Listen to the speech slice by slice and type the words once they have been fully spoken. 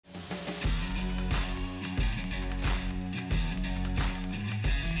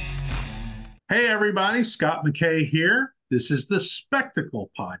Hey, everybody, Scott McKay here. This is the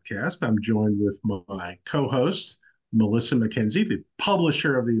Spectacle Podcast. I'm joined with my co host, Melissa McKenzie, the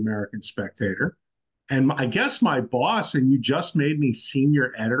publisher of the American Spectator. And I guess my boss, and you just made me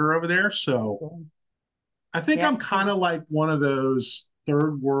senior editor over there. So I think Yeah. I'm kind of like one of those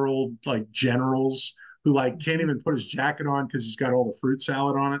third world like generals who like can't Mhm. even put his jacket on because he's got all the fruit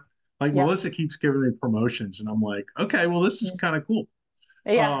salad on it. Like Yep. Melissa keeps giving me promotions, and I'm like, okay, well, this is Yeah. kind of cool.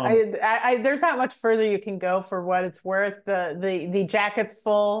 Yeah. Um, There's not much further you can go for what it's worth. The jacket's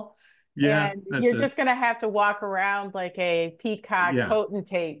full, yeah, and that's you're it. just gonna have to walk around like a peacock Yeah.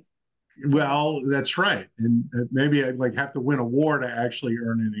 potentate. Well, that's right, and maybe I'd like have to win a war to actually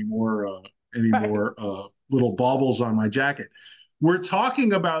earn any Right. more little baubles on my jacket. We're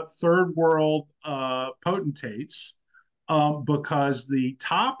talking about third world potentates because the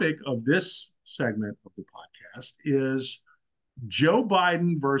topic of this segment of the podcast is Joe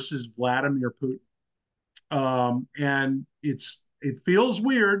Biden versus Vladimir Putin, and it feels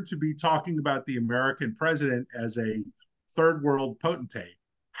weird to be talking about the American president as a third world potentate.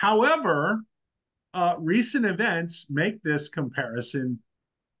 However, recent events make this comparison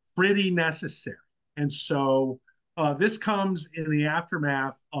pretty necessary. And so this comes in the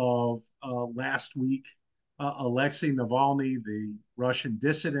aftermath of last week. Alexei Navalny, the Russian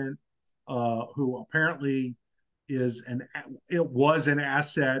dissident, who apparently is an it was an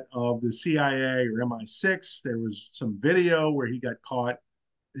asset of the CIA or MI6. There was some video where he got caught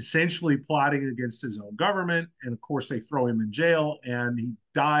essentially plotting against his own government, and of course they throw him in jail, and he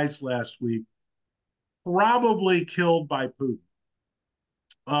dies last week, probably killed by Putin.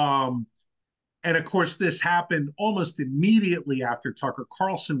 Um, and of course, this happened almost immediately after Tucker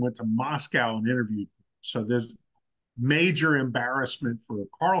Carlson went to Moscow and interviewed. So there's major embarrassment for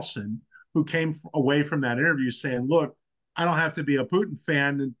Carlson, who came away from that interview saying, "Look, I don't have to be a Putin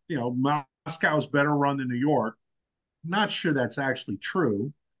fan, and Moscow's better run than New York." Not sure that's actually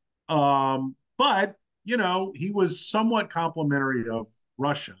true, but he was somewhat complimentary of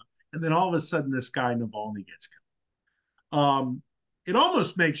Russia, and then all of a sudden, this guy Navalny gets killed. It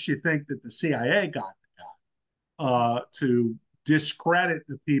almost makes you think that the CIA got to discredit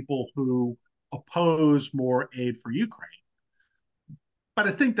the people who oppose more aid for Ukraine. But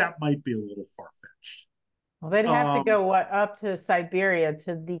I think that might be a little far fetched. Well, they'd have to Um, go up to Siberia,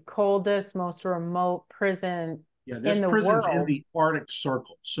 to the coldest, most remote prison yeah, this in the prison's in world. the Arctic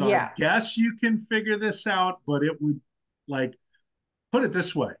Circle. So I Yes. guess you can figure this out, but it would like put it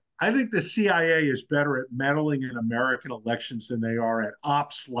this way. I think the CIA is better at meddling in American elections than they are at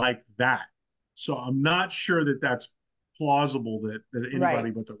ops like that. So I'm not sure that that's plausible that Right.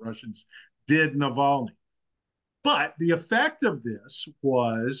 anybody but the Russians did Navalny. But the effect of this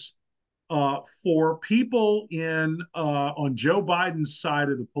was for people in on Joe Biden's side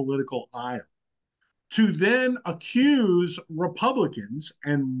of the political aisle to then accuse Republicans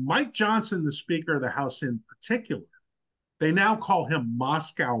and Mike Johnson, the Speaker of the House in particular. They now call him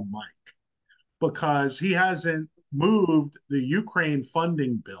Moscow Mike because he hasn't moved the Ukraine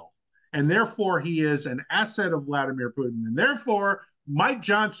funding bill. And therefore, he is an asset of Vladimir Putin. And therefore, Mike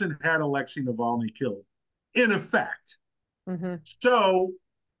Johnson had Alexei Navalny killed, in effect. Hmm. So,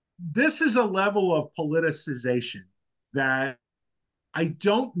 this is a level of politicization that I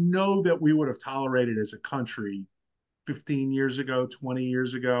don't know that we would have tolerated as a country 15 years ago, 20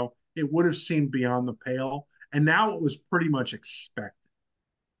 years ago. It would have seemed beyond the pale. And now it was pretty much expected.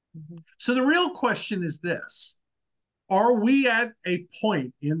 Hmm. So the real question is this: are we at a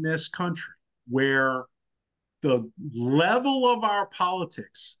point in this country where the level of our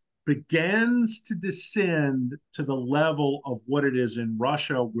politics begins to descend to the level of what it is in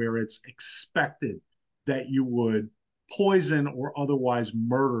Russia, where it's expected that you would poison or otherwise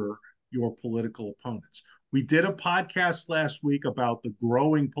murder your political opponents? We did a podcast last week about the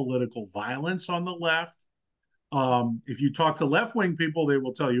growing political violence on the left. If you talk to left wing people, they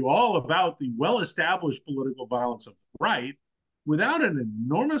will tell you all about the well established political violence of the right without an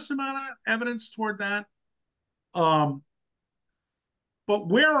enormous amount of evidence toward that. Um, but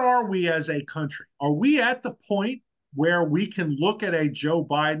where are we as a country? Are we at the point where we can look at a Joe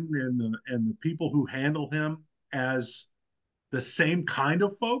Biden and the people who handle him as the same kind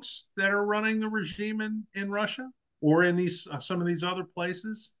of folks that are running the regime in Russia or in these some of these other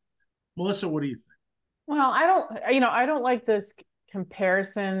places? Melissa, what do you think? Well, I don't like this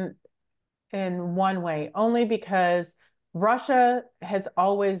comparison in one way, only because Russia has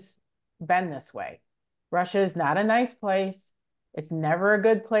always been this way. Russia is not a nice place. It's never a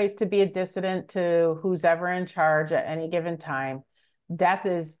good place to be a dissident to who's ever in charge at any given time. Death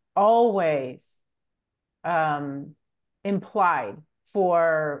is always um, implied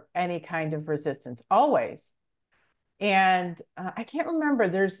for any kind of resistance, always. And I can't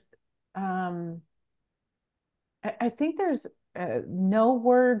remember. I think there's no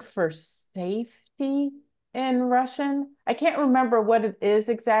word for safety in Russian. I can't remember what it is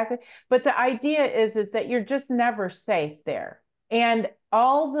exactly, but the idea is that you're just never safe there. And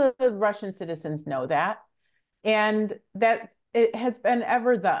all the Russian citizens know that, and that it has been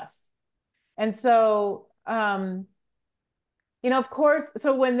ever thus. And so, of course,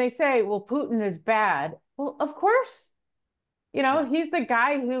 so when they say, well, Putin is bad, well, of course, Yeah. he's the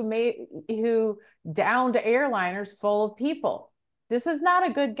guy who downed airliners full of people. This is not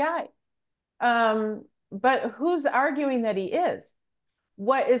a good guy. But who's arguing that he is?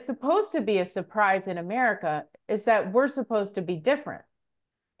 What is supposed to be a surprise in America is that we're supposed to be different.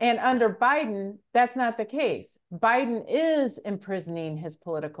 And under Biden, that's not the case. Biden is imprisoning his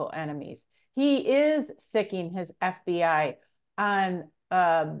political enemies. He is sicking his FBI on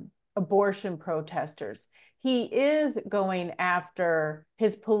abortion protesters. He is going after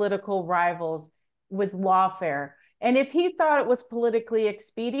his political rivals with lawfare. And if he thought it was politically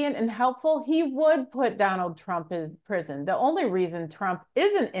expedient and helpful, he would put Donald Trump in prison. The only reason Trump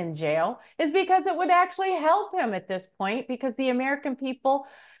isn't in jail is because it would actually help him at this point, because the American people,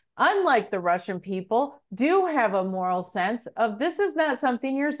 unlike the Russian people, do have a moral sense of this is not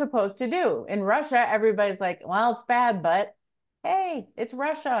something you're supposed to do. In Russia, everybody's like, well, it's bad, but hey, it's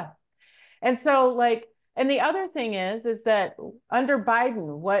Russia. And so, like, and the other thing is that under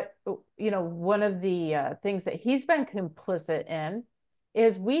Biden, one of the things that he's been complicit in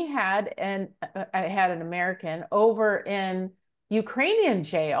is I had an American over in Ukrainian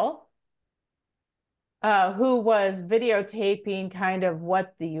jail who was videotaping kind of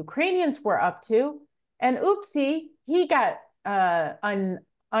what the Ukrainians were up to. And oopsie, he got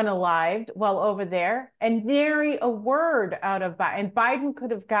unalived while over there, and nary a word out of Biden. And Biden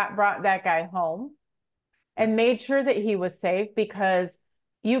could have brought that guy home and made sure that he was safe, because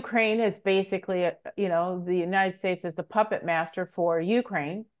Ukraine is basically, the United States is the puppet master for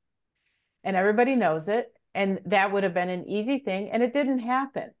Ukraine, and everybody knows it. And that would have been an easy thing, and it didn't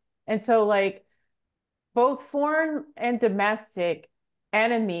happen. And so, like, both foreign and domestic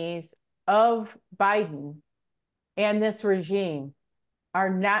enemies of Biden and this regime are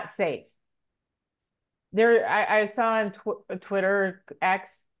not safe. I saw on Twitter X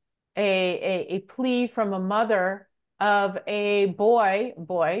a plea from a mother of a boy,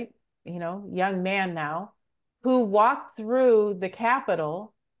 young man now, who walked through the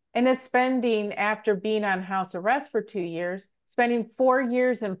Capitol and is spending, after being on house arrest for 2 years, spending 4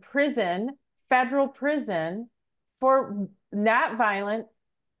 years in prison, federal prison, for not violent,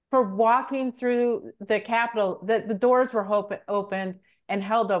 for walking through the Capitol. The doors were opened and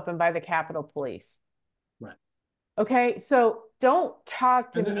held open by the Capitol Police. Right. Okay, so don't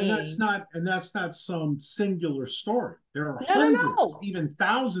talk to me. And that's not some singular story. There are No, hundreds, no. even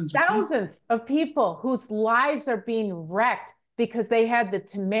thousands of people whose lives are being wrecked because they had the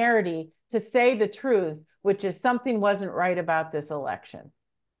temerity to say the truth, which is something wasn't right about this election.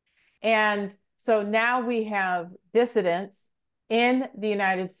 And so now we have dissidents in the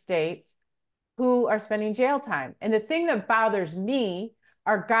United States who are spending jail time. And the thing that bothers me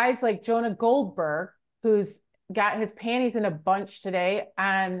are guys like Jonah Goldberg, who's got his panties in a bunch today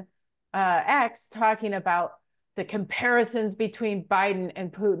on X, talking about the comparisons between Biden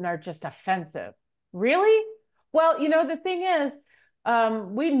and Putin are just offensive. Really? Well, the thing is,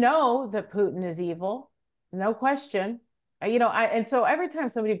 we know that Putin is evil, no question. And so every time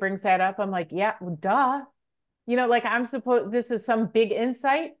somebody brings that up, I'm like, yeah, well, duh. Like this is some big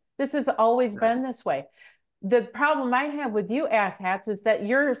insight. This has always been this way. The problem I have with you asshats is that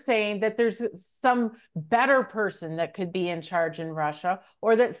you're saying that there's some better person that could be in charge in Russia,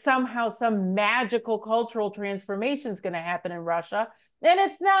 or that somehow some magical cultural transformation is going to happen in Russia. And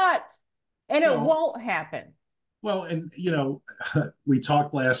it's not. And it won't happen. Well, and we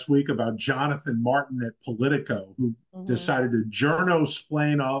talked last week about Jonathan Martin at Politico, who decided to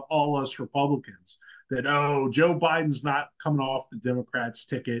journo-splain all us Republicans that, Joe Biden's not coming off the Democrats'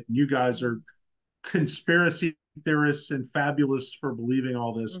 ticket, and you guys are conspiracy theorists and fabulous for believing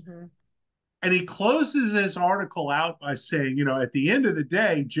all this. And he closes his article out by saying, at the end of the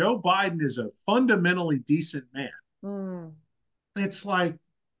day, Joe Biden is a fundamentally decent man. And it's like,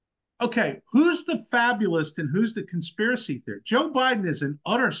 okay, who's the fabulist and who's the conspiracy theorist? Joe Biden is an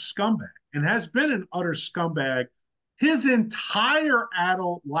utter scumbag and has been an utter scumbag his entire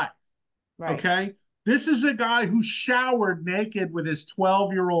adult life. Right. Okay. This is a guy who showered naked with his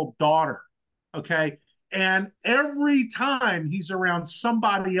 12-year-old daughter. Okay. And every time he's around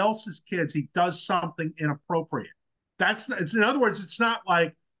somebody else's kids, he does something inappropriate. it's in other words, it's not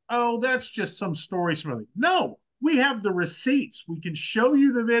like, oh, that's just some story. No, we have the receipts. We can show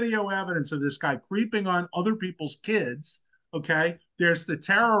you the video evidence of this guy creeping on other people's kids. Okay. There's the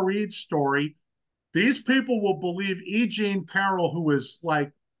Tara Reid story. These people will believe E. Jean Carroll, who is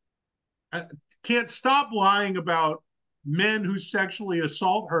like, uh, can't stop lying about men who sexually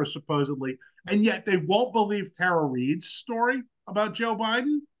assault her, supposedly, and yet they won't believe Tara Reid's story about Joe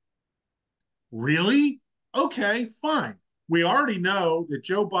Biden. Really? Okay, fine. We already know that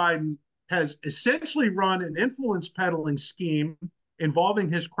Joe Biden has essentially run an influence peddling scheme involving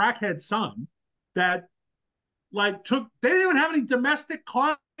his crackhead son that they didn't even have any domestic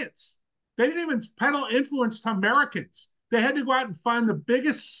clients. They didn't even peddle influence to Americans. They had to go out and find the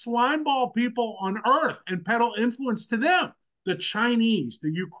biggest slimeball people on earth and peddle influence to them. The Chinese,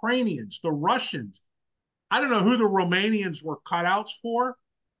 the Ukrainians, the Russians. I don't know who the Romanians were cutouts for,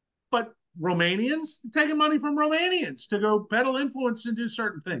 but Romanians taking money from Romanians to go peddle influence and do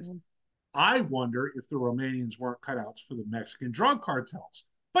certain things. Mm-hmm. I wonder if the Romanians weren't cutouts for the Mexican drug cartels.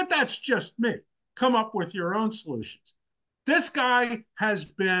 But that's just me. Come up with your own solutions. This guy has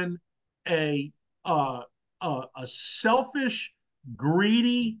been a selfish,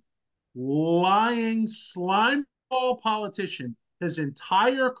 greedy, lying, slimeball politician his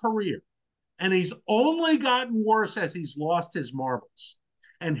entire career. And he's only gotten worse as he's lost his marbles.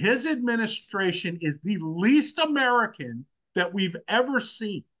 And his administration is the least American that we've ever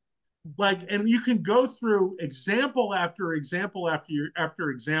seen. And you can go through example after example after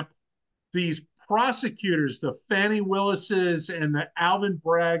example. These prosecutors, the Fannie Willises and the Alvin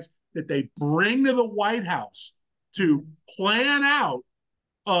Braggs, that they bring to the White House to plan out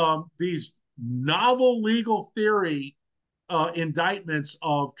these novel legal theory indictments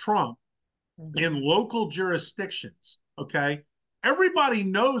of Trump in local jurisdictions. Okay. Everybody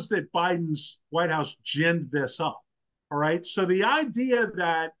knows that Biden's White House ginned this up. All right. So the idea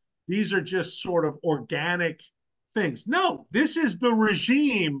that these are just sort of organic things. No, this is the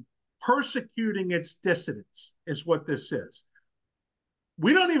regime persecuting its dissidents, is what this is.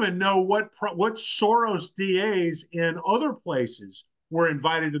 We don't even know what Soros DAs in other places were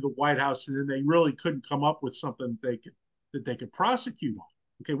invited to the White House, and then they really couldn't come up with something that they could prosecute on.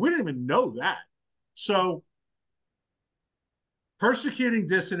 Okay, we didn't even know that. So persecuting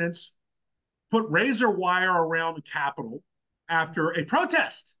dissidents, put razor wire around the Capitol after a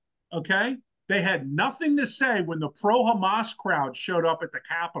protest. Okay, they had nothing to say when the pro-Hamas crowd showed up at the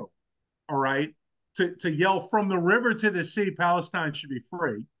Capitol. All right, to yell from the river to the sea, Palestine should be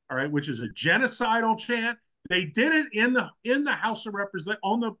free. All right, which is a genocidal chant. They did it in the House of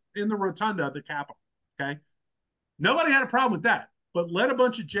Representatives in the rotunda of the Capitol. Okay, nobody had a problem with that, but let a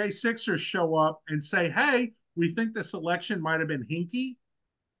bunch of J6ers show up and say, "Hey, we think this election might have been hinky."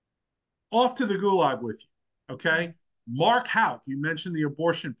 Off to the gulag with you. Okay. Mark Houck, you mentioned the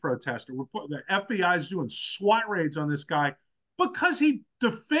abortion protester. The FBI is doing SWAT raids on this guy because he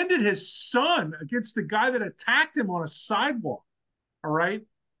defended his son against the guy that attacked him on a sidewalk. All right.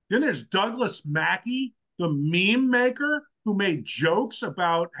 Then there's Douglas Mackey, the meme maker, who made jokes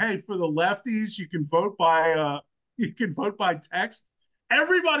about, hey, for the lefties, you can vote by text.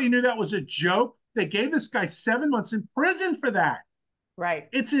 Everybody knew that was a joke. They gave this guy 7 months in prison for that. Right.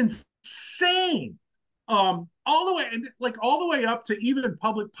 It's insane. All the way up to even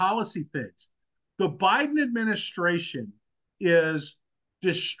public policy things. The Biden administration is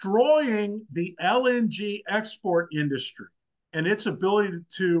destroying the LNG export industry and its ability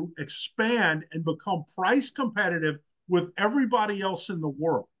to expand and become price competitive with everybody else in the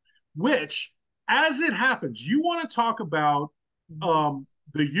world, which, as it happens, you want to talk about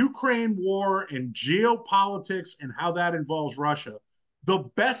the Ukraine war and geopolitics and how that involves Russia. The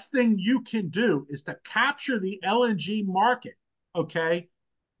best thing you can do is to capture the LNG market, okay,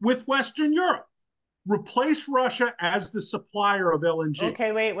 with Western Europe. Replace Russia as the supplier of LNG.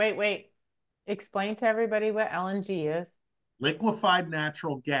 Okay, wait. Explain to everybody what LNG is. Liquefied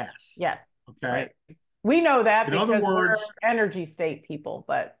natural gas. Yes. Okay. Right. We know that in because other words, we're energy state people,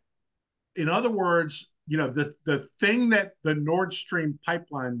 but in other words, the thing that the Nord Stream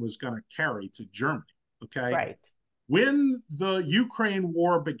pipeline was going to carry to Germany, okay? Right. When the Ukraine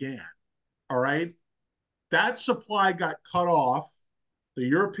war began, all right, that supply got cut off. The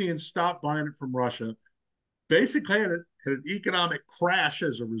Europeans stopped buying it from Russia. Basically had an economic crash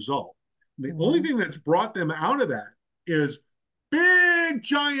as a result. And the only thing that's brought them out of that is big,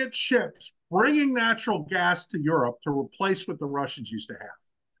 giant ships bringing natural gas to Europe to replace what the Russians used to have,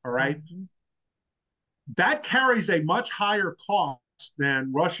 all right? That carries a much higher cost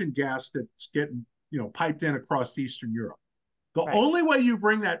than Russian gas that's getting piped in across Eastern Europe. The only way you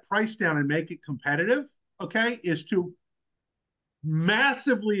bring that price down and make it competitive, okay, is to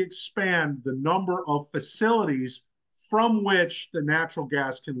massively expand the number of facilities from which the natural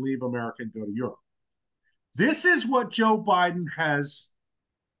gas can leave America and go to Europe. This is what Joe Biden has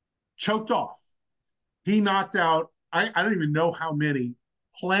choked off. He knocked out, I don't even know how many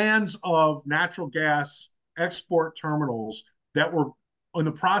plans of natural gas export terminals that were in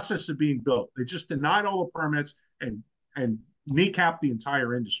the process of being built. They just denied all the permits and kneecapped the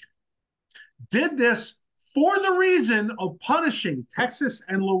entire industry. Did this for the reason of punishing Texas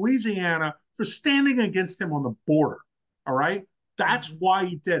and Louisiana for standing against him on the border. All right. That's why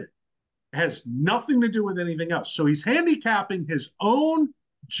he did it. It has nothing to do with anything else. So he's handicapping his own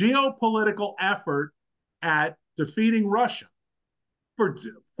geopolitical effort at defeating Russia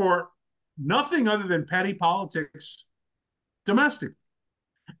for nothing other than petty politics domestically.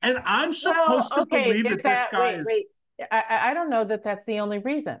 And I'm supposed to believe that this guy is. Wait. I don't know that that's the only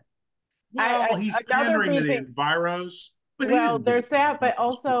reason. Well, he's pandering to the enviros. Well, there's that, but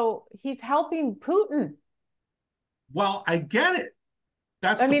also he's helping Putin. Well, I get it.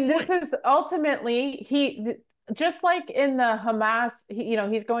 That's I mean, the point. this is ultimately he just like in the Hamas,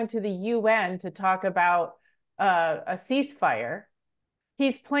 he's going to the UN to talk about a ceasefire.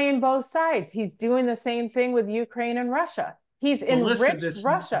 He's playing both sides. He's doing the same thing with Ukraine and Russia. He's enriched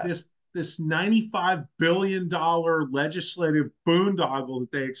Russia. This $95 billion legislative boondoggle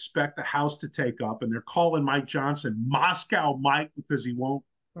that they expect the House to take up, and they're calling Mike Johnson Moscow Mike because he won't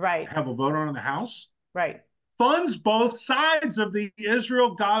have a vote on in the House. Right. Funds both sides of the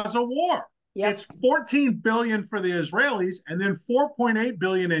Israel-Gaza war. Yep. It's $14 billion for the Israelis and then $4.8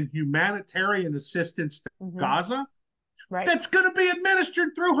 billion in humanitarian assistance to Gaza. Right. That's going to be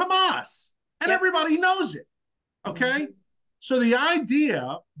administered through Hamas, and everybody knows it. Okay. So the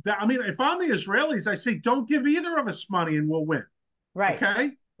idea that, I mean, if I'm the Israelis, I say, don't give either of us money and we'll win. Right.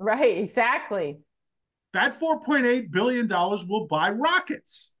 Okay. Right. Exactly. That $4.8 billion will buy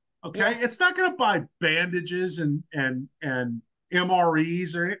rockets. Okay. It's not going to buy bandages and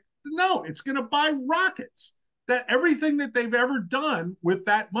MREs or no, it's going to buy rockets. That everything that they've ever done with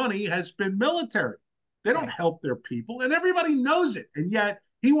that money has been military. They don't help their people, and everybody knows it. And yet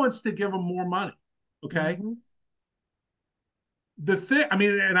he wants to give them more money. Okay. The thing, I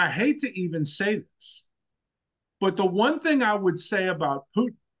mean, and I hate to even say this, but the one thing I would say about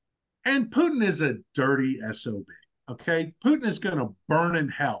Putin, and Putin is a dirty SOB, okay? Putin is going to burn in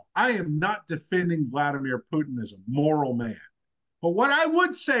hell. I am not defending Vladimir Putin as a moral man. But what I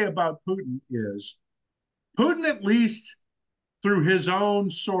would say about Putin is Putin, at least through his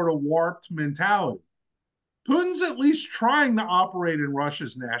own sort of warped mentality, Putin's at least trying to operate in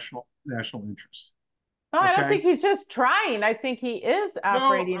Russia's national interest. No, I don't think he's just trying. I think he is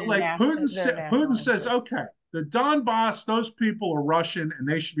operating. No, like Putin says, okay, the Donbass, those people are Russian and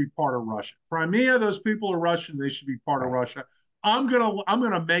they should be part of Russia. Crimea, those people are Russian, they should be part of Russia. I'm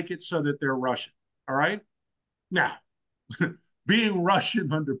gonna make it so that they're Russian. All right. Now, being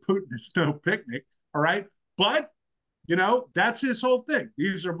Russian under Putin is no picnic. All right, but that's his whole thing.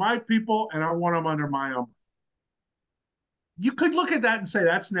 These are my people, and I want them under my umbrella. You could look at that and say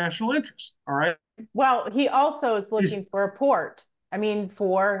that's national interest. All right. Well, he also is looking for a port. I mean,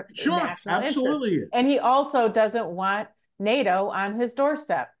 for national absolutely interest. And he also doesn't want NATO on his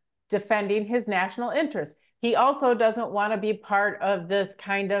doorstep defending his national interest. He also doesn't want to be part of this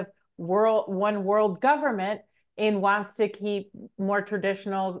kind of one world government and wants to keep more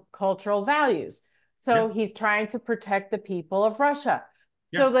traditional cultural values. So he's trying to protect the people of Russia.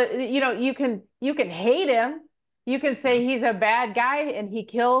 So that you can hate him. You can say he's a bad guy and he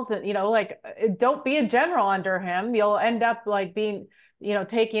kills, and don't be a general under him. You'll end up like being,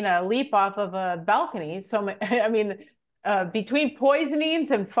 taking a leap off of a balcony. So, I mean, between poisonings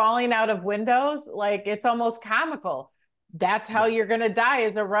and falling out of windows, like it's almost comical. That's how you're going to die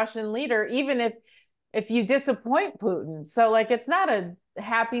as a Russian leader, even if you disappoint Putin. So like, it's not a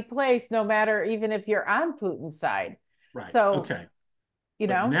happy place, no matter, even if you're on Putin's side. Right. So, okay.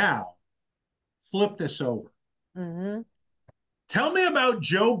 But now flip this over. Tell me about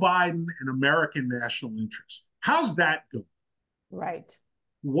Joe Biden and American national interest. How's that going? Right.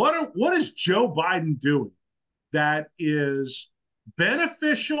 What is Joe Biden doing that is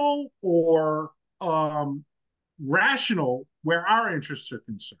beneficial or rational where our interests are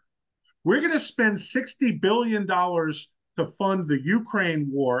concerned? We're going to spend $60 billion to fund the Ukraine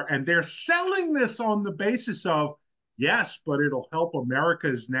war, and they're selling this on the basis of, yes, but it'll help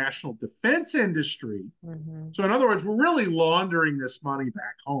America's national defense industry. So in other words, we're really laundering this money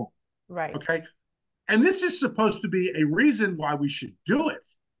back home. Right. Okay. And this is supposed to be a reason why we should do it.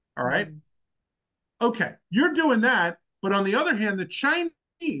 All right. Okay. You're doing that. But on the other hand, the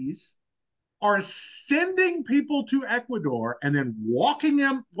Chinese are sending people to Ecuador and then walking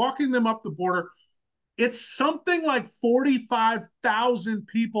them up the border. It's something like 45,000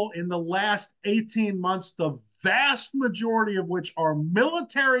 people in the last 18 months, the vast majority of which are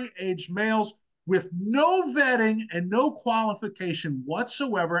military age males with no vetting and no qualification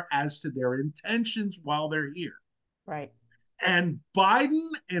whatsoever as to their intentions while they're here. Right. And Biden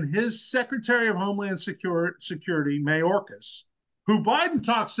and his Secretary of Homeland Security, Mayorkas, who Biden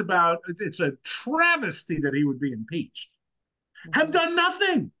talks about, it's a travesty that he would be impeached, have Mm-hmm. done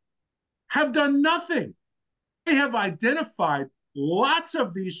nothing, have done nothing. They have identified lots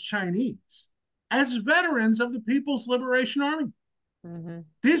of these Chinese as veterans of the People's Liberation Army. Mm-hmm.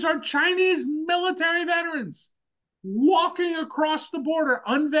 These are Chinese military veterans walking across the border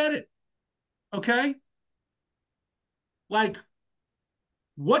unvetted. Okay? Like,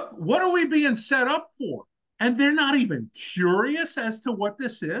 what are we being set up for? And they're not even curious as to what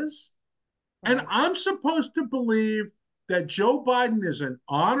this is. And Right. I'm supposed to believe that Joe Biden is an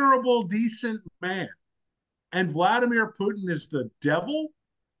honorable, decent man and Vladimir Putin is the devil.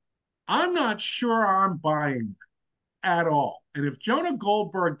 I'm not sure I'm buying at all. And if Jonah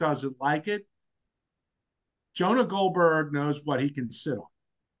Goldberg doesn't like it, Jonah Goldberg knows what he can sit on.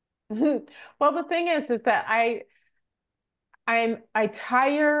 Well, the thing is that I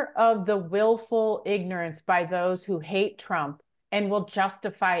tire of the willful ignorance by those who hate Trump and will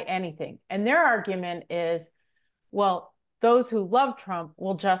justify anything. And their argument is, well, those who love Trump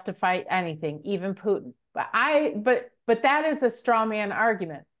will justify anything, even Putin. But that is a straw man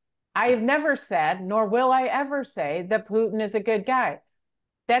argument. I have never said, nor will I ever say, that Putin is a good guy.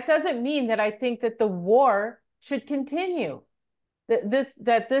 That doesn't mean that I think that the war should continue,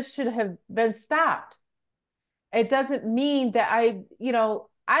 that this should have been stopped. It doesn't mean that I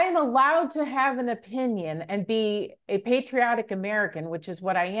am allowed to have an opinion and be a patriotic American, which is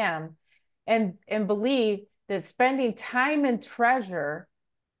what I am, and believe that spending time and treasure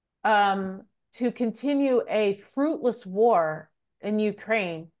to continue a fruitless war in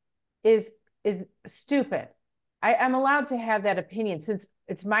Ukraine is is stupid. I'm allowed to have that opinion since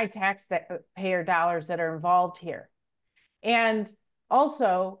it's my taxpayer dollars that are involved here. And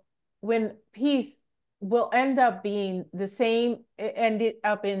also, when peace will end up being the same, ended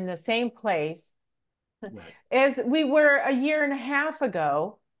up in the same place Right. as we were a year and a half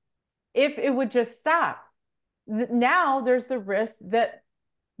ago, if it would just stop. Now there's the risk that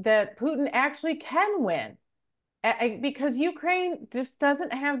Putin actually can win because Ukraine just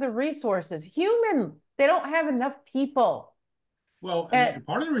doesn't have the resources. They don't have enough people. Well, And and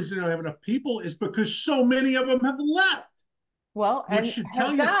part of the reason they don't have enough people is because so many of them have left, well, which and should tell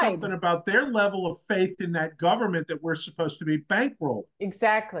have you died. something about their level of faith in that government that we're supposed to be bankrolling,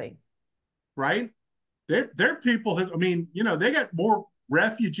 Exactly. right? Their people have, I mean, they got more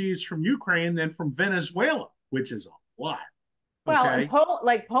refugees from Ukraine than from Venezuela, which is a lot. Well, and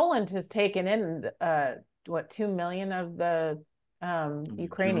Okay. Poland has taken in what 2 million of the And the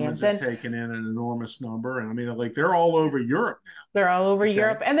Ukrainians, Germans have and taken in an enormous number. And I mean, like they're all over Europe they're all over now. Okay.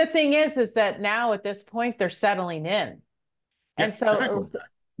 Europe. And the thing is that now at this point they're settling in, Yeah, and they're not so going back.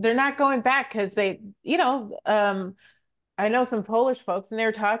 they're not going back because I know some Polish folks, and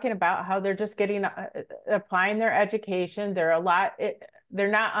they're talking about how they're just getting applying their education. They're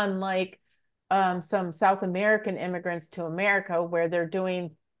not unlike some South American immigrants to America, where they're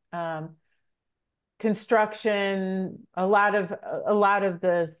doing um, construction, a lot of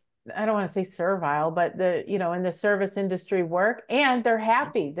the, I don't want to say servile, but in the service industry work, and they're Yeah,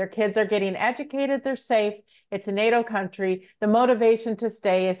 happy. Their kids are getting educated, they're safe. It's a NATO country. The motivation to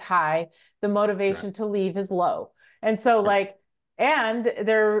stay is high. The right, motivation to leave is low. And so right. and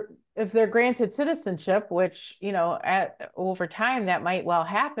if they're granted citizenship, which, over time that might well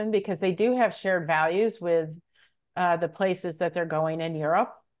happen because they do have shared values with the places that they're going in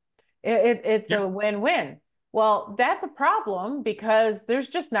Europe. It's Yeah, a win-win. Well, that's a problem because there's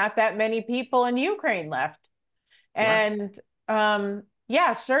just not that many people in Ukraine left. right. And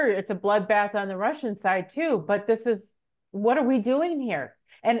yeah, sure, it's a bloodbath on the Russian side too, but what are we doing here?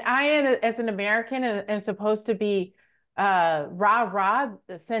 And as an American, am supposed to be rah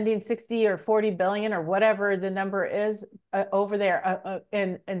sending 60 or 40 billion or whatever the number is over there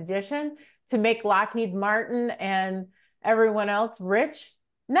in addition to make Lockheed Martin and everyone else rich?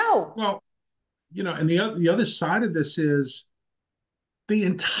 No. Well, and the other side of this is the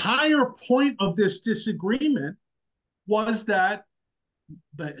entire point of this disagreement was that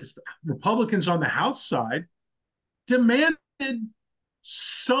the Republicans on the House side demanded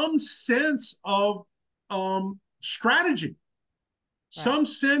some sense of strategy, Right. some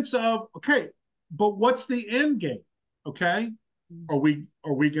sense of, okay, but what's the end game? Okay. are we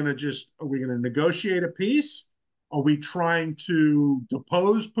going to negotiate a peace? Are we trying to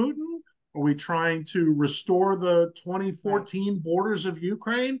depose Putin? Are we trying to restore the Right. 2014 borders of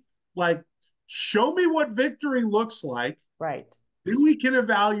Ukraine? Like, show me what victory looks like. Right. Then we can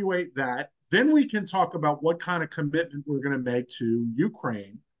evaluate that. Then we can talk about what kind of commitment we're going to make to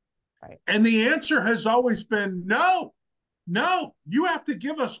Ukraine. Right. And the answer has always been no, no, you have to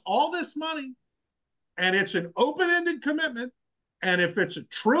give us all this money. And it's an open ended commitment. And if it's $1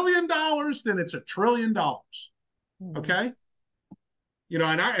 trillion, then it's $1 trillion. Mm-hmm. Okay.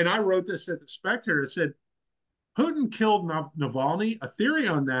 And I wrote this at the Spectator. I said, Putin killed Navalny. A theory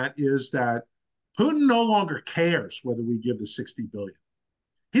on that is that Putin no longer cares whether we give the 60 billion.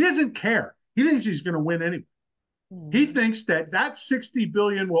 He doesn't care. He thinks he's going to win anyway. He Mm-hmm. thinks that that 60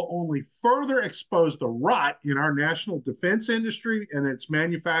 billion will only further expose the rot in our national defense industry and its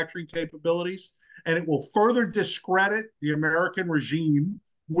manufacturing capabilities, and it will further discredit the American regime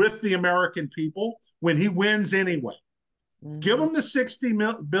with the American people when he wins anyway. Give Mm-hmm. him the 60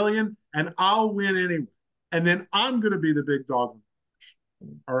 billion and I'll win anyway. And then I'm going to be the big dog.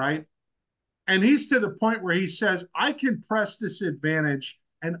 All right. And he's to the point where he says, I can press this advantage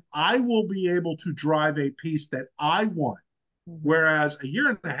and I will be able to drive a peace that I want. Mm-hmm. Whereas a year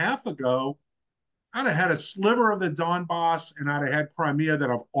and a half ago, I'd have had a sliver of the Donbass and I'd have had Crimea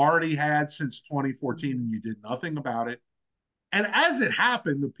that I've already had since 2014, and you did nothing about it. And as it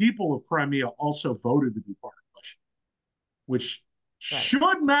happened, the people of Crimea also voted to be part of Russia, which Right.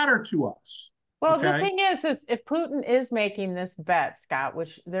 should matter to us. Well, the Okay. thing is if Putin is making this bet, Scott,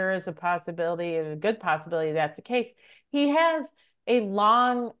 which there is a possibility, a good possibility that's the case, he has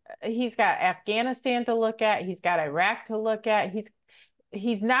he's got Afghanistan to look at, he's got Iraq to look at.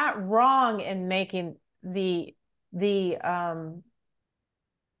 He's not wrong in making the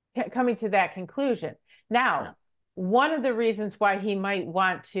coming to that conclusion. Yeah. Now, one of the reasons why he might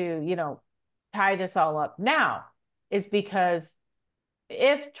want to, tie this all up now is because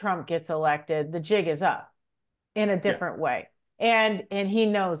if Trump gets elected, the jig is up in a Yeah. different way. And he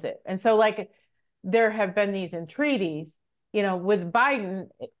knows it. And so like there have been these entreaties, with Biden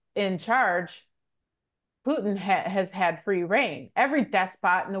in charge, Putin has had free reign. Every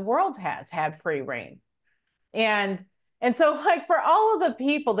despot in the world has had free reign. And and so like for all of the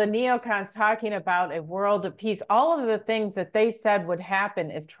people, the neocons talking about a world of peace, all of the things that they said would happen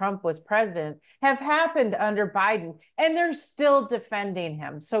if Trump was president have happened under Biden, and they're still defending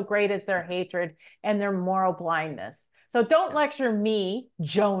him. So great is their hatred and their moral blindness. So don't Yeah. lecture me,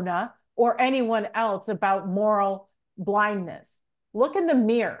 Jonah, or anyone else about moral blindness. Look in the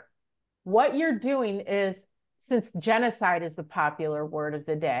mirror. What you're doing is, since genocide is the popular word of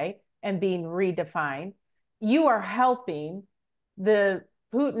the day and being redefined, you are helping the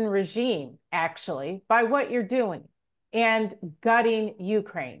Putin regime actually by what you're doing and gutting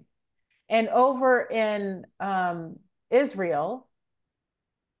Ukraine. And over in Israel,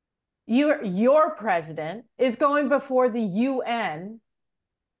 your president is going before the UN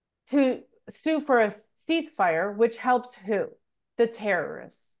to sue for a ceasefire, which helps who? The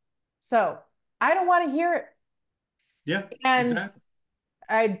terrorists. So I don't want to hear it. Yeah. And Exactly.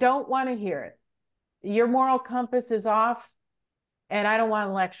 I don't want to hear it. Your moral compass is off, and I don't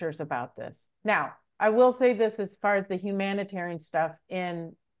want lectures about this. Now, I will say this as far as the humanitarian stuff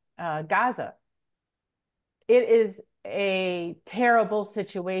in Gaza. It is a terrible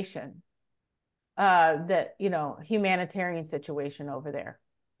situation, humanitarian situation over there.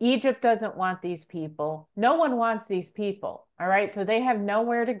 Egypt doesn't want these people. No one wants these people. All right. So they have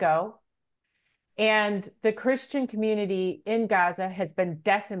nowhere to go. And the Christian community in Gaza has been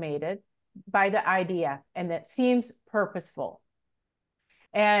decimated by the IDF, and that seems purposeful.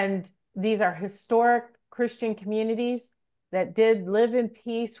 And these are historic Christian communities that did live in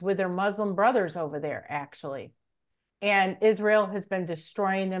peace with their Muslim brothers over there, actually. And Israel has been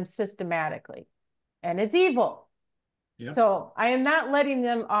destroying them systematically. And it's evil. Yeah. So I am not letting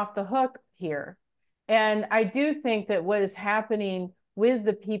them off the hook here. And I do think that what is happening with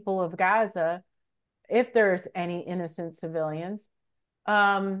the people of Gaza, if there's any innocent civilians,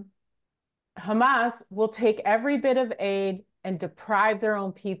 Hamas will take every bit of aid and deprive their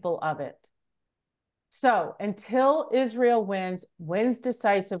own people of it. So until Israel wins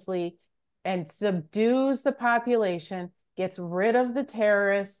decisively, and subdues the population, gets rid of the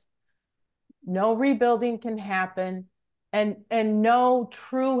terrorists, no rebuilding can happen, and no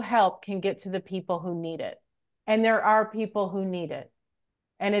true help can get to the people who need it. And there are people who need it.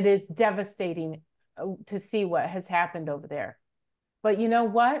 And it is devastating to see what has happened over there. But you know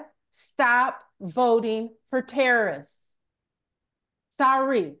what? Stop voting for terrorists.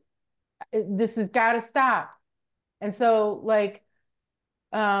 Sorry, this has got to stop. And so, like,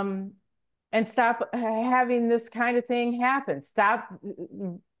 um, and stop having this kind of thing happen. Stop,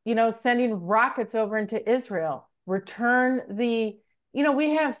 sending rockets over into Israel. Return the, we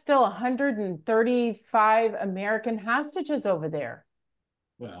have still 135 American hostages over there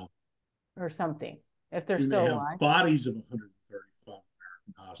Well, or something, if I they're mean, they still have alive. bodies of 135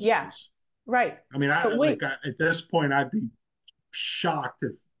 American Yeah, hostages. right. I mean, So wait, at this point, I'd be shocked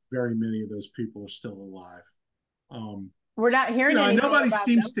if very many of those people are still alive. Um, we're not hearing and anything nobody about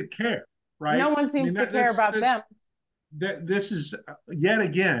seems them. to care, No right? one I mean, seems to care about them. this is yet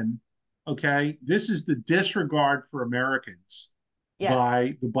again, okay. This is the disregard for Americans Yes.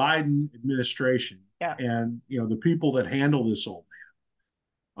 by the Biden administration Yeah. and the people that handle this old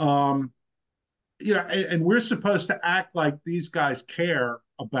man. And we're supposed to act like these guys care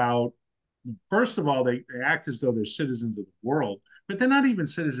about. First of all, they act as though they're citizens of the world, but they're not even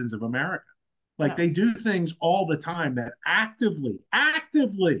citizens of America. Like No. they do things all the time that actively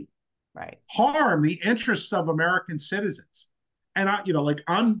Right. harm the interests of American citizens. And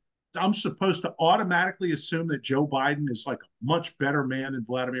I'm supposed to automatically assume that Joe Biden is like a much better man than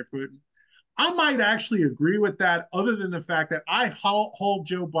Vladimir Putin. I might actually agree with that, other than the fact that I hold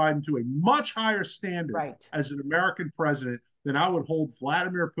Joe Biden to a much higher standard Right. as an American president than I would hold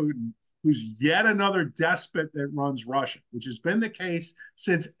Vladimir Putin, who's yet another despot that runs Russia, which has been the case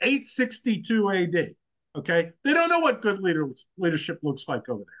since 862 AD. Okay. They don't know what good leadership looks like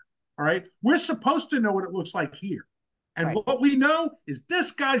over there. All right. We're supposed to know what it looks like here. And Right. what we know is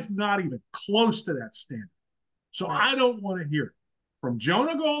this guy's not even close to that standard. So Right. I don't want to hear it from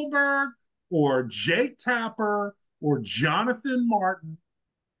Jonah Goldberg or Jake Tapper or Jonathan Martin,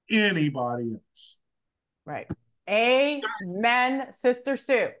 anybody else. Right. Amen, Sister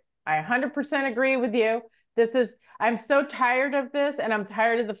Sue. I 100% agree with you. I'm so tired of this, and I'm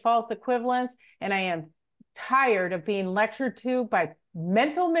tired of the false equivalence, and I am tired of being lectured to by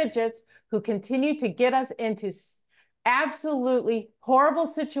mental midgets who continue to get us into absolutely horrible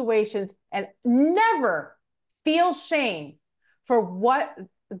situations and never feel shame for what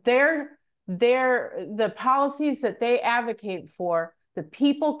the policies that they advocate for, the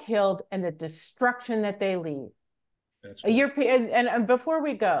people killed, and the destruction that they leave. That's right. And before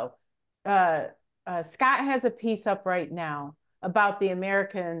we go, uh, Scott has a piece up right now about the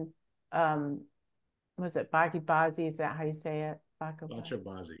American, was it Baki Bazi? Is that how you say it?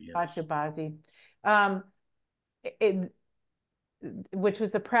 Bachabazi, yes. Bachabazi. Um, it, which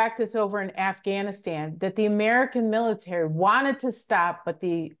was a practice over in Afghanistan that the American military wanted to stop, but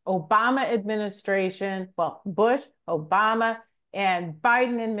the Obama administration, well, Bush, Obama, and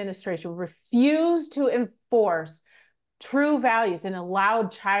Biden administration refused to enforce true values and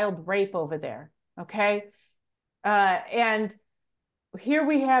allowed child rape over there. Okay. And here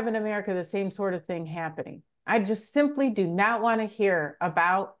we have in America the same sort of thing happening. I just simply do not want to hear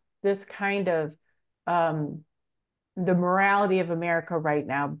about this kind of the morality of America right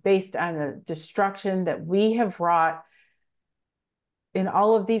now based on the destruction that we have wrought in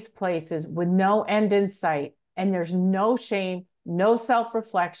all of these places with no end in sight. And there's no shame, no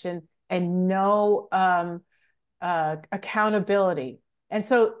self-reflection, and no accountability. And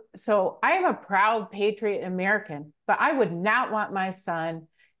so I am a proud patriot American, but I would not want my son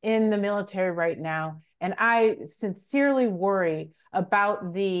in the military right now. And I sincerely worry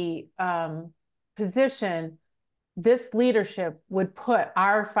about the position this leadership would put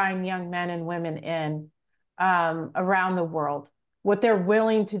our fine young men and women in around the world, what they're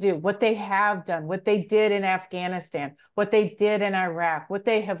willing to do, what they have done, what they did in Afghanistan, what they did in Iraq, what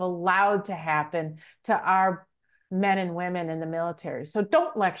they have allowed to happen to our men and women in the military. So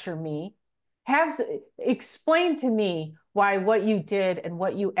don't lecture me. Explain to me why what you did and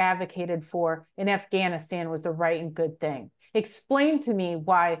what you advocated for in Afghanistan was the right and good thing. Explain to me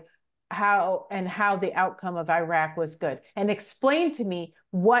how the outcome of Iraq was good, and explain to me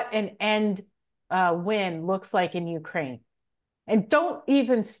what an end win looks like in Ukraine. And don't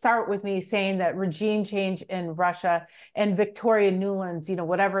even start with me saying that regime change in Russia and Victoria Nuland's,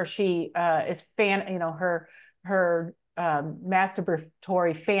 whatever she is her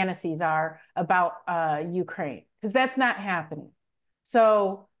masturbatory fantasies are about Ukraine, because that's not happening.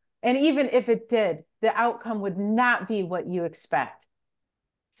 So, and even if it did, the outcome would not be what you expect.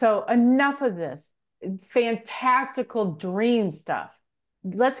 So enough of this fantastical dream stuff.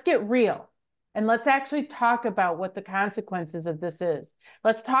 Let's get real. And let's actually talk about what the consequences of this is.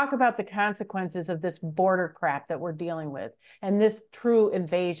 Let's talk about the consequences of this border crap that we're dealing with, and this true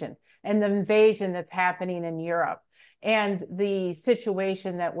invasion, and the invasion that's happening in Europe, and the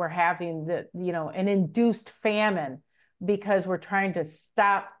situation that we're having, an induced famine because we're trying to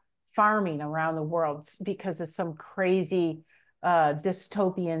stop farming around the world because of some crazy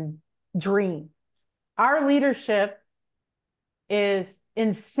dystopian dream. Our leadership is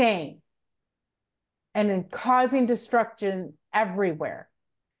insane and in causing destruction everywhere.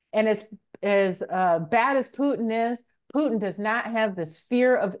 And as bad as Putin is, Putin does not have the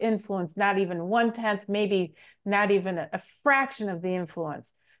sphere of influence, not even 1/10, maybe not even a fraction of the influence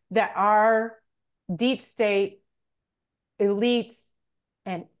that our deep state elites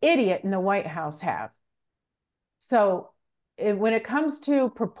and idiot in the White House have. So when it comes to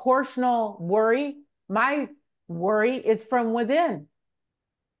proportional worry, my worry is from within.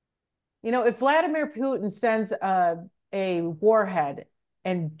 If Vladimir Putin sends a warhead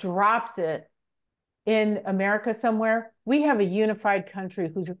and drops it in America somewhere, we have a unified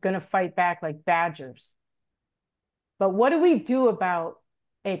country who's going to fight back like badgers. But what do we do about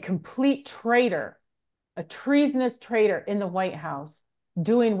a complete traitor, a treasonous traitor in the White House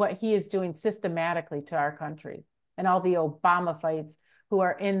doing what he is doing systematically to our country and all the Obama fights who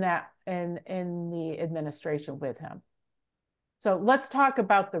are in the administration with him? So let's talk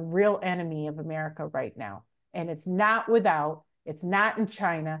about the real enemy of America right now. And it's not in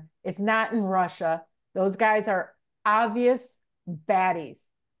China, it's not in Russia. Those guys are obvious baddies.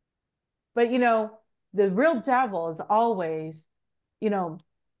 But, the real devil is always, he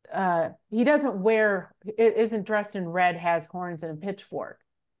isn't dressed in red, has horns and a pitchfork.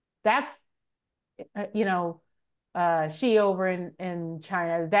 That's, Xi over in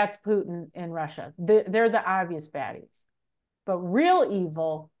China. That's Putin in Russia. They're the obvious baddies. But real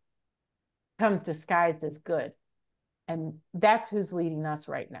evil comes disguised as good. And that's who's leading us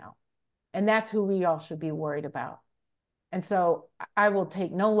right now. And that's who we all should be worried about. And so I will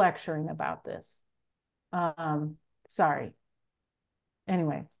take no lecturing about this. Sorry.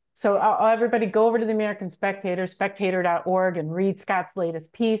 Anyway, so everybody go over to the American Spectator, spectator.org, and read Scott's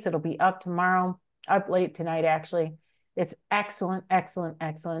latest piece. It'll be up tomorrow, up late tonight, actually. It's excellent, excellent,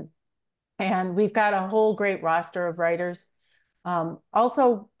 excellent. And we've got a whole great roster of writers.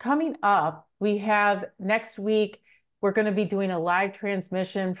 Also, coming up, we have next week, we're going to be doing a live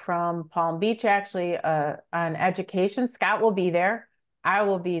transmission from Palm Beach, actually, on education. Scott will be there. I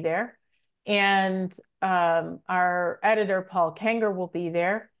will be there. And our editor, Paul Kenger, will be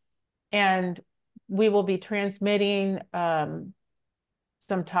there. And we will be transmitting some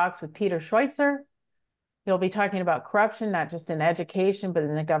talks with Peter Schweitzer. He'll be talking about corruption, not just in education, but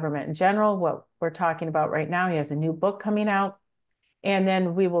in the government in general, what we're talking about right now. He has a new book coming out. And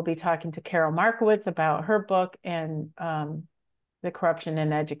then we will be talking to Carol Markowitz about her book and the corruption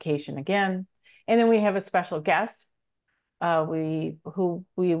in education again. And then we have a special guest who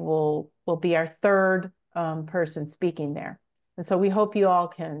will be our third person speaking there. And so we hope you all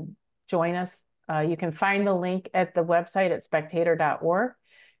can join us. You can find the link at the website at spectator.org.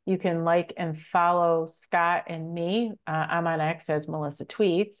 You can like and follow Scott and me. I'm on X as Melissa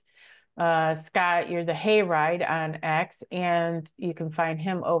Tweets. Scott, you're the Hayride on X, and you can find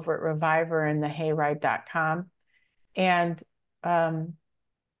him over at Reviver and thehayride.com. And,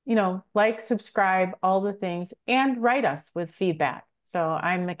 like, subscribe, all the things, and write us with feedback. So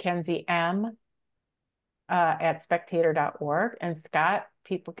I'm Mackenzie M. At spectator.org. And Scott,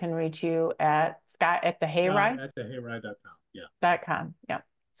 people can reach you at Scott at the Hayride. At thehayride.com. Yeah. .com. Yeah.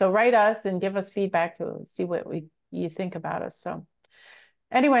 So write us and give us feedback to see what you think about us. So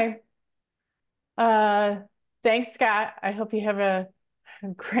anyway, thanks, Scott. I hope you have a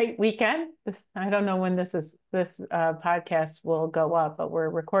great weekend. I don't know when this podcast will go up, but we're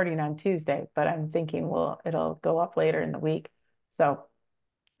recording on Tuesday, but I'm thinking it'll go up later in the week. So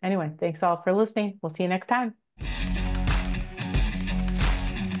anyway, thanks all for listening. We'll see you next time.